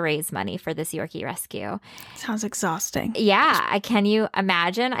 hours to raise money for this Yorkie rescue. Sounds exhausting. Yeah. Can you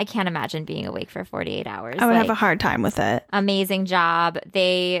imagine? I can't imagine being awake for 48 hours. I would have a hard time with it. Amazing job.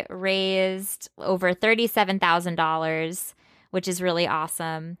 They raised over $37,000, which is really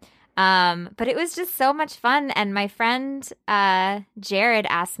awesome. But it was just so much fun. And my friend Jared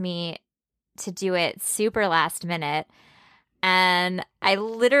asked me to do it super last minute. And I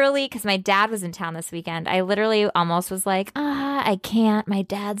literally, because my dad was in town this weekend, I literally almost was like, I can't. My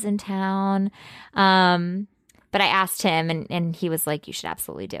dad's in town. But I asked him and he was like, you should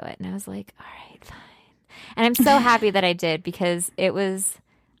absolutely do it. And I was like, all right, fine. And I'm so happy that I did because it was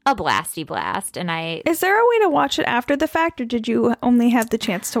a blasty blast. And Is there a way to watch it after the fact or did you only have the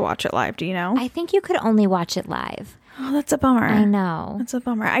chance to watch it live? Do you know? I think you could only watch it live. Oh, that's a bummer. I know. That's a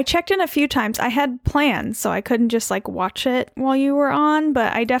bummer. I checked in a few times. I had plans, so I couldn't just like watch it while you were on,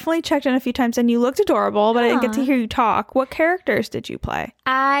 but I definitely checked in a few times and you looked adorable, but I didn't get to hear you talk. What characters did you play?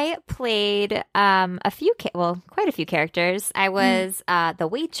 I played quite a few characters. I was the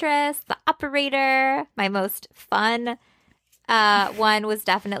waitress, the operator. My most fun one was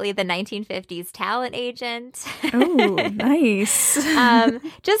definitely the 1950s talent agent. Oh, nice.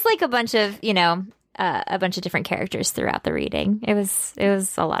 Just like a bunch of, a bunch of different characters throughout the reading. It was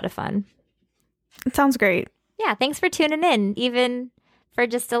a lot of fun. It sounds great. Yeah, thanks for tuning in, even for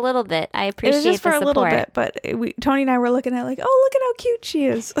just a little bit. I appreciate it was just for the support. a little bit, but Tony and I were looking at like, oh, look at how cute she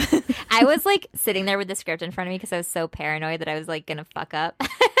is. I was like sitting there with the script in front of me because I was so paranoid that I was like gonna fuck up.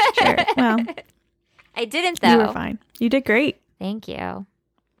 Sure. Well, I didn't though. You were fine. You did great. Thank you.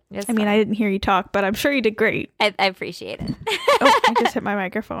 I mean, I didn't hear you talk, but I'm sure you did great. I appreciate it. Oh, I just hit my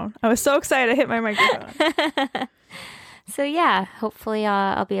microphone. I was so excited I hit my microphone. So yeah, hopefully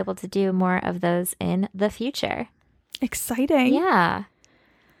I'll be able to do more of those in the future. Exciting. Yeah.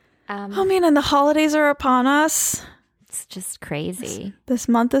 Oh man, and the holidays are upon us. It's just crazy. This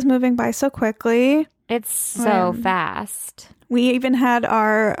month is moving by so quickly. It's so fast. We even had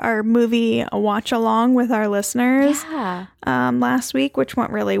our movie watch along with our listeners last week, which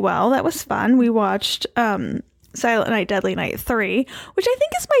went really well. That was fun. We watched Silent Night, Deadly Night 3, which I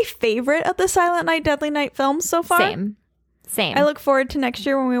think is my favorite of the Silent Night, Deadly Night films so far. Same. I look forward to next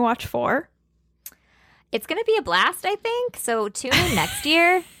year when we watch 4. It's going to be a blast, I think. So tune in next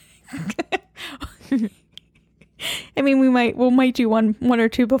year. I mean, we might do one or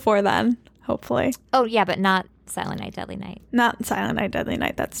two before then, hopefully. Oh yeah, but not Silent Night, Deadly Night. Not Silent Night, Deadly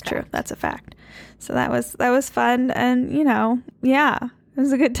Night. That's true. That's a fact. So that was fun, and it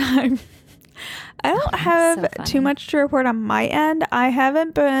was a good time. I don't have too much to report on my end. I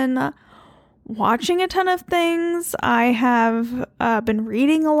haven't been watching a ton of things. I have been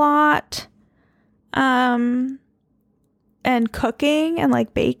reading a lot. And cooking and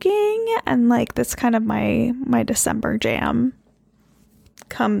like baking, and like that's kind of my December jam.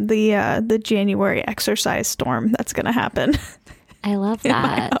 Come the January exercise storm that's gonna happen. I love in my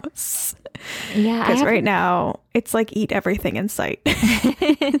that. house. Yeah, Because right now it's like eat everything in sight.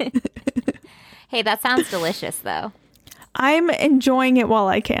 Hey, that sounds delicious, though. I'm enjoying it while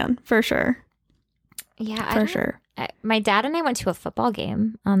I can, for sure. Yeah, For sure. My dad and I went to a football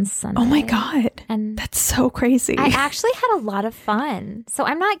game on Sunday. Oh my God. And That's so crazy. I actually had a lot of fun. So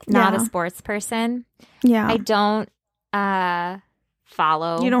I'm not a sports person. Yeah. I don't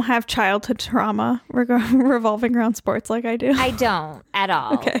follow. You don't have childhood trauma revolving around sports like I do? I don't at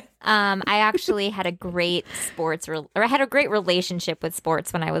all. Okay. I actually had a great I had a great relationship with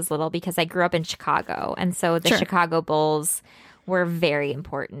sports when I was little because I grew up in Chicago. And so the Chicago Bulls were very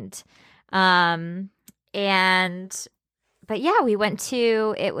important. But yeah, we went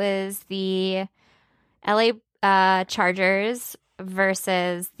to, it was the LA Chargers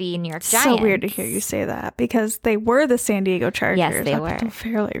versus the New York Giants. So weird to hear you say that because they were the San Diego Chargers. Yes, they up were. until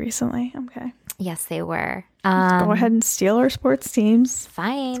fairly recently. Okay. Yes, they were. Go ahead and steal our sports teams.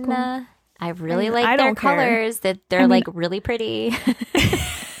 Fine. Cool. I really I like their don't care. colors. That they're like really pretty.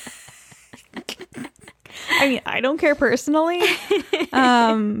 I mean, I don't care personally.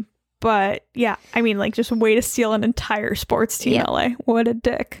 But yeah, I mean, like, just way to steal an entire sports team, Yep. LA. What a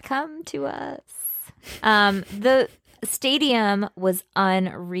dick. Come to us. The stadium was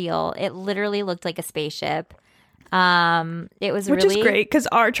unreal. It literally looked like a spaceship. It was Which really is great because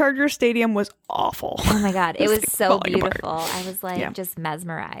our Charger Stadium was awful. Oh my God. It was like so falling apart. beautiful. I was like Yeah. just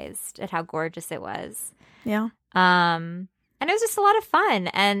mesmerized at how gorgeous it was. Yeah. And it was just a lot of fun.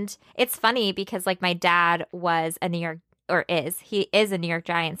 And it's funny because like my dad was he is a New York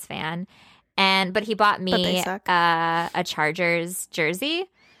Giants fan. But he bought But they me suck. a Chargers jersey.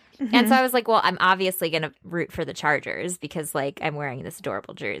 Mm-hmm. And so I was like, well, I'm obviously going to root for the Chargers because like I'm wearing this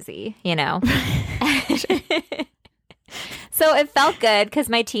adorable jersey, you know? So it felt good because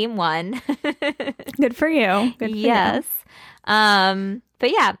my team won. Good for you. Good for Yes. But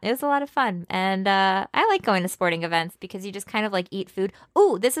yeah, it was a lot of fun. And I like going to sporting events because you just kind of like eat food.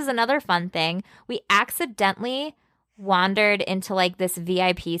 Ooh, this is another fun thing. We accidentally wandered into like this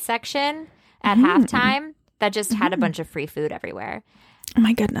VIP section at halftime that just had a bunch of free food everywhere. Oh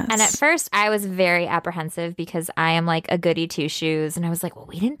my goodness. And at first I was very apprehensive because I am like a goody two shoes. And I was like, well,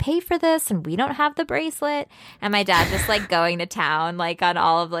 we didn't pay for this and we don't have the bracelet. And my dad just like going to town like on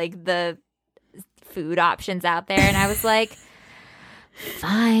all of like the food options out there. And I was like,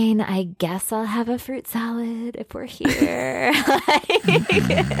 fine, I guess I'll have a fruit salad if we're here.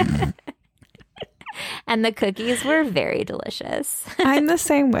 And the cookies were very delicious. I'm the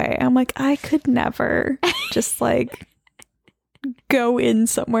same way. I'm like, I could never just like go in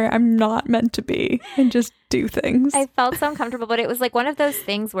somewhere I'm not meant to be and just do things. I felt so uncomfortable, but it was like one of those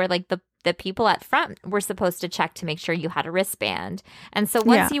things where like the people at front were supposed to check to make sure you had a wristband. And so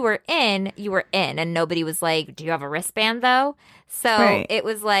once you were in, and nobody was like, do you have a wristband though? So it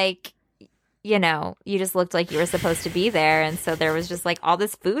was like, you know, you just looked like you were supposed to be there. And so there was just like all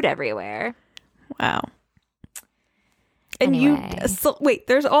this food everywhere. Wow. And Anyway. wait,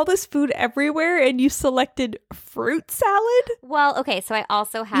 there's all this food everywhere and you selected fruit salad? Well, okay, so I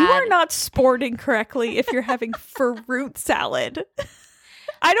also had... You are not sporting correctly if you're having fruit salad.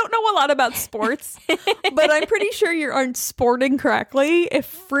 I don't know a lot about sports, but I'm pretty sure you aren't sporting correctly if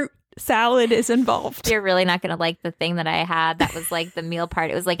fruit salad is involved. You're really not going to like the thing that I had that was like the meal part.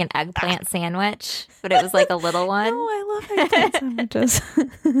 It was like an eggplant sandwich, but it was like a little one. Oh, I love eggplant sandwiches.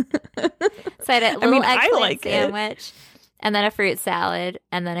 So I had a little I eggplant like it. sandwich, and then a fruit salad,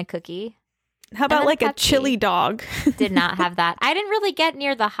 and then a cookie. How about then like a Pepsi. chili dog? Did not have that. I didn't really get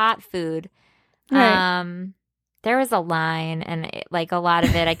near the hot food. Right. There was a line, and like a lot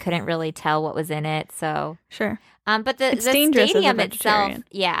of it, I couldn't really tell what was in it. So, Sure. but the It's dangerous as a stadium itself,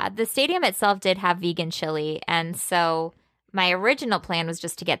 vegetarian. the stadium itself did have vegan chili, and so my original plan was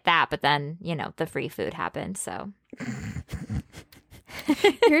just to get that, but then the free food happened. So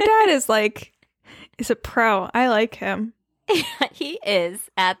Your dad is a pro. I like him. he is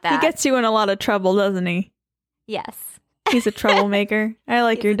at that. He gets you in a lot of trouble, doesn't he? Yes. He's a troublemaker. I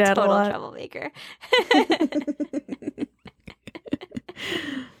like He's your dad a total lot. troublemaker.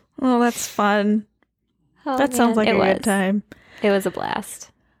 Oh, that's fun. Oh, That sounds like man, a it good was. time. It was a blast.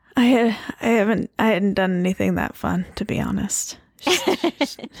 I hadn't done anything that fun, to be honest.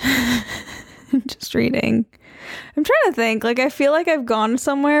 Just reading. I'm trying to think. Like, I feel like I've gone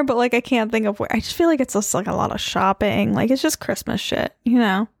somewhere, but like I can't think of where. I just feel like it's just like a lot of shopping. Like, it's just Christmas shit,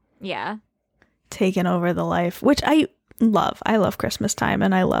 Yeah. taking over the life. Which I I love Christmas time,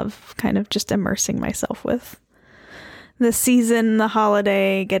 and I love kind of just immersing myself with the season, the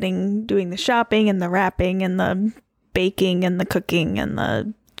holiday, doing the shopping and the wrapping and the baking and the cooking and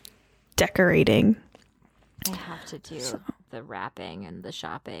the decorating. I have to do the wrapping and the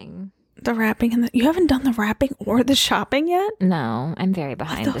shopping. The wrapping and you haven't done the wrapping or the shopping yet? No, I'm very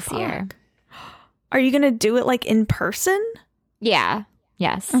behind this year. Are you going to do it like in person? Yeah.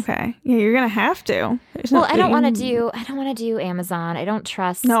 Yes. Okay. Yeah, you're going to have to. I don't want to do Amazon. I don't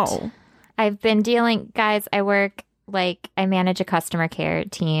trust. No. I've been dealing, guys, I manage a customer care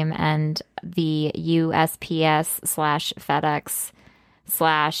team, and the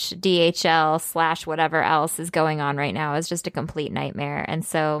USPS/FedEx/DHL/ whatever else is going on right now is just a complete nightmare. And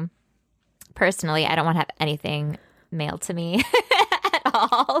so personally, I don't want to have anything mailed to me at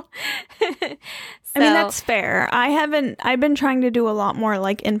all. I mean, that's fair. I've been trying to do a lot more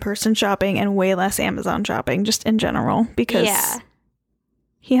like in-person shopping and way less Amazon shopping just in general because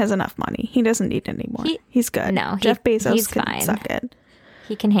he has enough money. He doesn't need any more. He's good. No, Jeff Bezos he's can fine. suck it.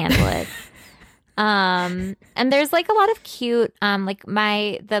 He can handle it. And there's like a lot of cute,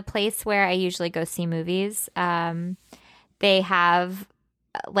 the place where I usually go see movies. They have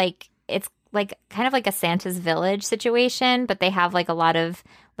it's like kind of like a Santa's Village situation, but they have like a lot of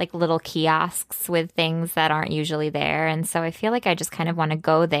like little kiosks with things that aren't usually there. And so I feel like I just kind of want to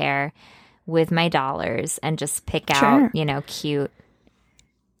go there with my dollars and just pick out, cute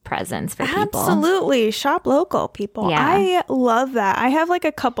presents for people. Absolutely. Shop local, people. Yeah. I love that. I have like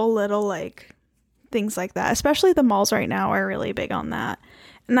a couple little like things like that, especially the malls right now are really big on that.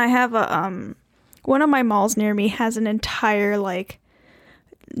 And I have one of my malls near me has an entire like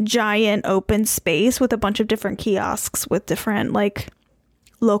giant open space with a bunch of different kiosks with different like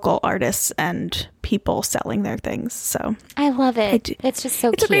local artists and people selling their things. So I love it. It's just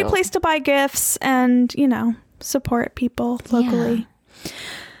so it's cute. a great place to buy gifts and, support people locally. Yeah.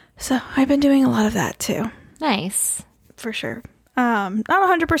 So I've been doing a lot of that too. Nice. For sure. Not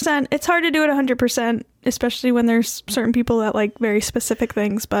 100%. It's hard to do it 100%, especially when there's certain people that like very specific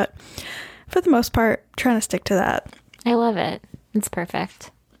things. But for the most part, trying to stick to that. I love it. It's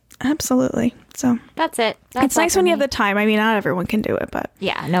perfect. Absolutely. So that's it. It's nice when you have the time. I mean, not everyone can do it, but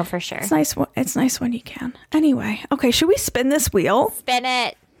yeah, no, for sure. It's nice. It's nice when you can. Anyway, okay. Should we spin this wheel? Spin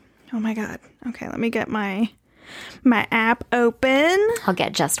it. Oh my God. Okay, let me get my app open. I'll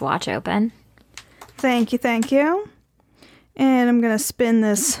get Just Watch open. Thank you. And I'm gonna spin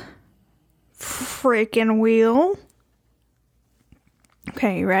this freaking wheel.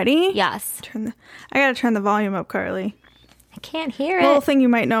 Okay, you ready? Yes. I gotta turn the volume up, Carly. I can't hear it. Little thing you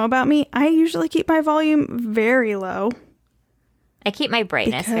might know about me, I usually keep my volume very low. I keep my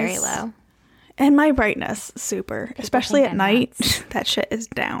brightness very low. And my brightness super. Especially at night. That shit is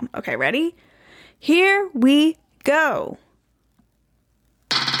down. Okay, ready? Here we go.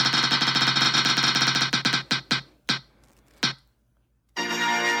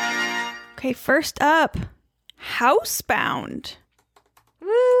 Okay, first up, Housebound.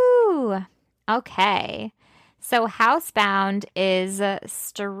 Woo! Okay. So Housebound is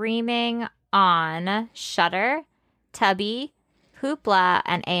streaming on Shudder, Tubi, Hoopla,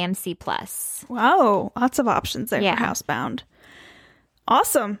 and AMC Plus. Wow, lots of options there for Housebound.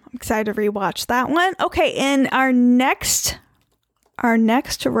 Awesome. I'm excited to rewatch that one. Okay, and our next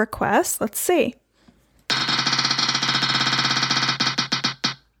request, let's see.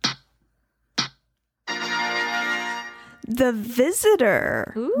 The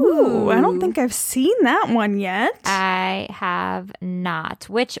Visitor. Ooh, I don't think I've seen that one yet. I have not.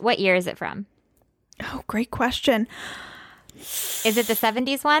 What year is it from? Oh, great question. Is it the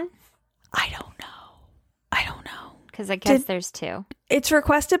 70s one? I don't know. Because I guess there's two. It's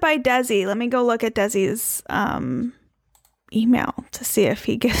requested by Desi. Let me go look at Desi's email to see if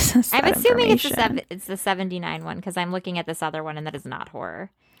he gives us that I'm assuming information. it's the 79 one because I'm looking at this other one and that is not horror.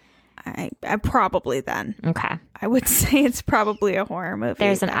 I probably then. Okay. I would say it's probably a horror movie.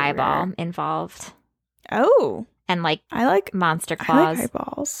 There's an eyeball involved. Oh. And I like monster claws. I like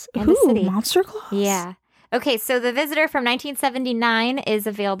eyeballs. And Ooh, monster claws? Yeah. Okay, so The Visitor from 1979 is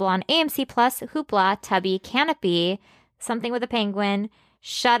available on AMC Plus, Hoopla, Tubi, Canopy, Something with a Penguin,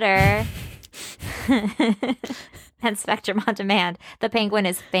 Shudder, and Spectrum on Demand. The Penguin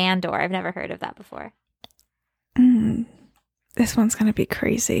is Fandor. I've never heard of that before. This one's gonna be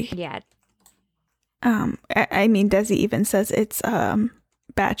crazy. Yeah. I mean, Desi even says it's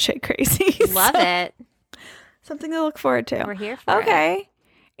batshit crazy. Love it. Something to look forward to. We're here for it. Okay.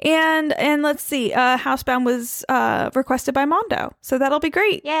 And let's see. Housebound was requested by Mondo, so that'll be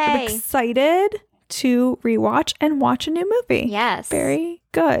great. Yay. I'm excited to rewatch and watch a new movie. Yes. Very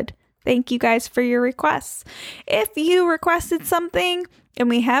good. Thank you guys for your requests. If you requested something and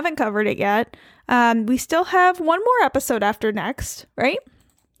we haven't covered it yet, we still have one more episode after next, right?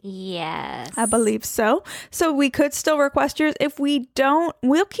 Yes. I believe so. So we could still request yours. If we don't,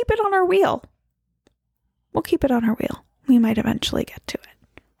 we'll keep it on our wheel. We'll keep it on our wheel. We might eventually get to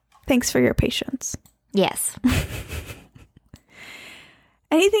it. Thanks for your patience. Yes.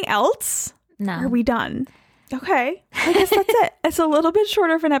 Anything else? No. Are we done? Okay. I guess that's it. It's a little bit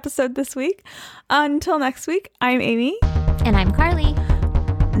shorter of an episode this week. Until next week, I'm Amy. And I'm Carly.